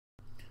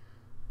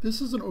This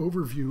is an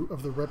overview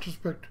of the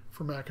Retrospect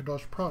for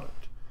Macintosh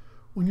product.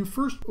 When you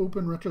first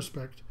open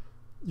Retrospect,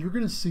 you're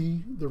going to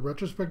see the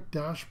Retrospect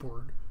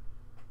dashboard,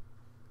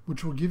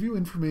 which will give you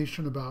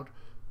information about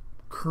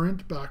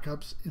current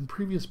backups and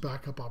previous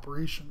backup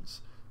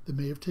operations that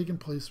may have taken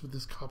place with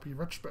this copy of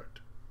Retrospect.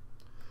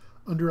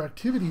 Under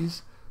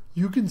Activities,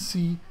 you can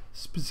see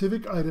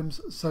specific items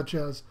such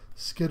as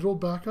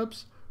scheduled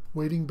backups,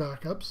 waiting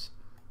backups,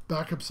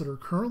 backups that are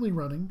currently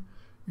running,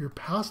 your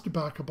past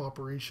backup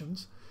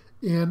operations,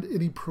 and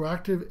any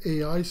proactive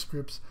AI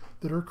scripts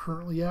that are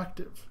currently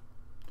active.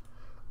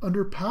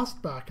 Under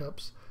Past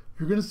Backups,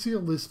 you're going to see a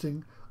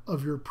listing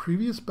of your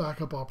previous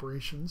backup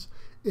operations,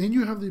 and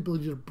you have the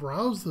ability to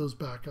browse those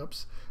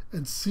backups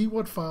and see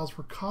what files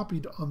were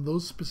copied on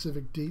those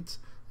specific dates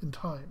and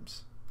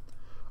times.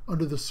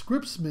 Under the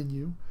Scripts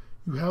menu,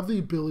 you have the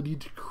ability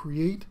to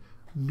create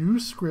new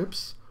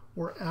scripts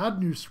or add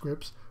new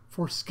scripts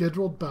for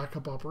scheduled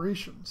backup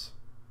operations.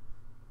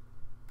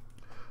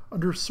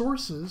 Under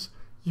Sources,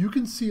 you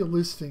can see a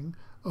listing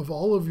of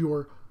all of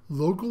your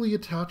locally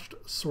attached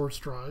source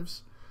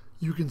drives.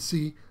 You can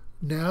see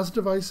NAS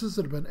devices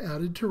that have been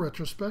added to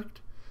Retrospect,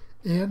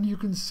 and you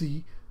can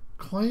see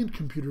client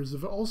computers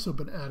that have also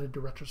been added to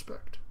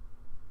Retrospect.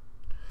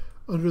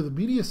 Under the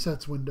Media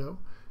Sets window,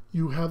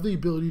 you have the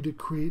ability to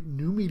create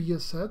new media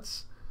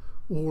sets,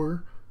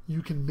 or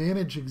you can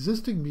manage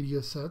existing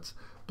media sets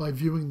by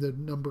viewing the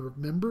number of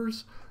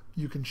members.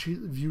 You can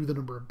view the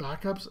number of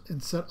backups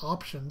and set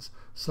options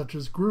such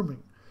as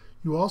grooming.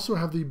 You also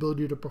have the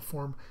ability to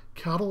perform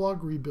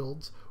catalog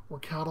rebuilds or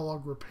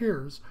catalog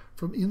repairs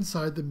from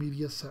inside the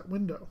media set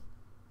window.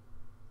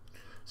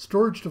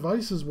 Storage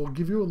devices will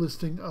give you a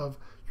listing of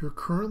your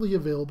currently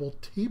available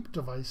tape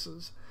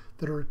devices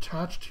that are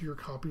attached to your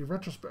copy of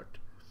Retrospect.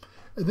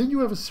 And then you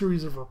have a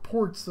series of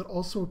reports that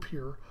also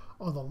appear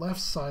on the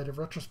left side of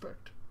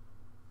Retrospect.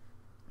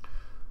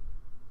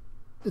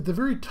 At the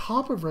very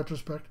top of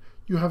Retrospect,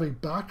 you have a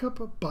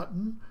backup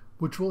button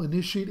which will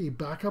initiate a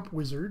backup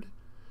wizard.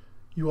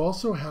 You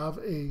also have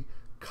a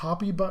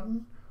copy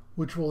button,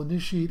 which will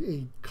initiate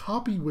a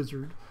copy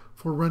wizard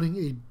for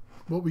running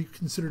what we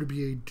consider to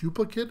be a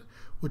duplicate,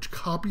 which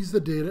copies the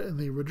data in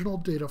the original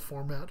data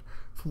format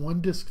from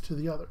one disk to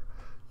the other.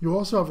 You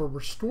also have a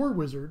restore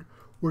wizard,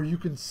 where you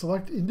can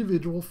select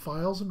individual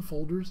files and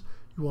folders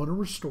you want to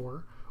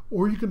restore,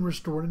 or you can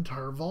restore an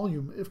entire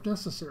volume if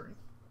necessary.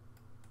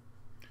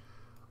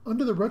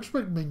 Under the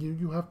Retrospect menu,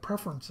 you have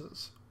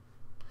Preferences.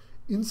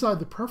 Inside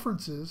the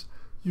Preferences,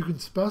 you can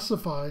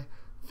specify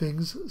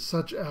things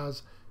such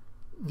as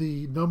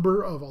the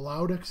number of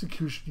allowed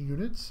execution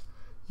units.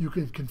 You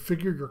can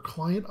configure your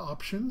client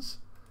options.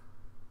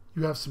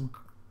 You have some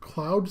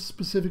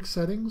cloud-specific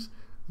settings,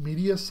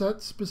 media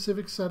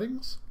set-specific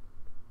settings,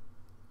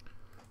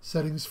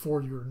 settings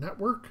for your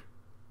network,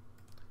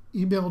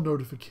 email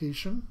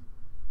notification.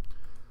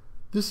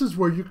 This is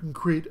where you can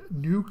create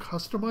new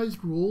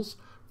customized rules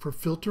for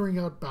filtering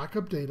out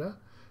backup data.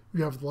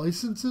 You have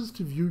licenses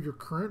to view your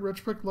current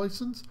Retrospect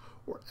license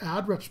or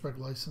add Retrospect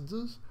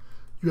licenses.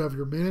 You have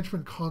your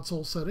management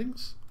console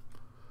settings,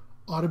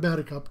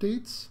 automatic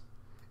updates,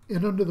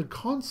 and under the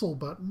console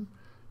button,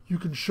 you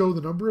can show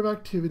the number of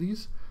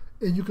activities,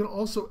 and you can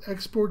also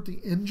export the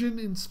engine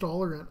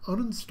installer and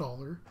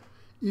uninstaller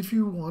if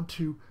you want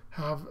to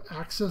have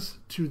access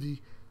to the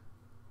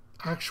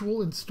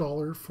actual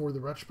installer for the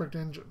Retrospect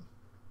engine.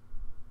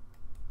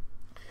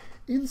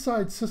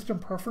 Inside System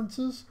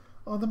Preferences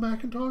on the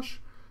Macintosh,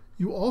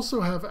 you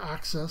also have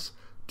access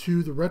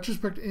to the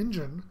Retrospect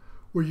engine,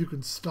 where you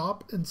can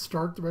stop and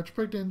start the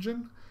Retrospect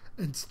engine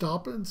and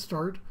stop and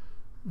start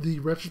the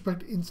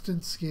Retrospect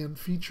Instant Scan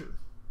feature.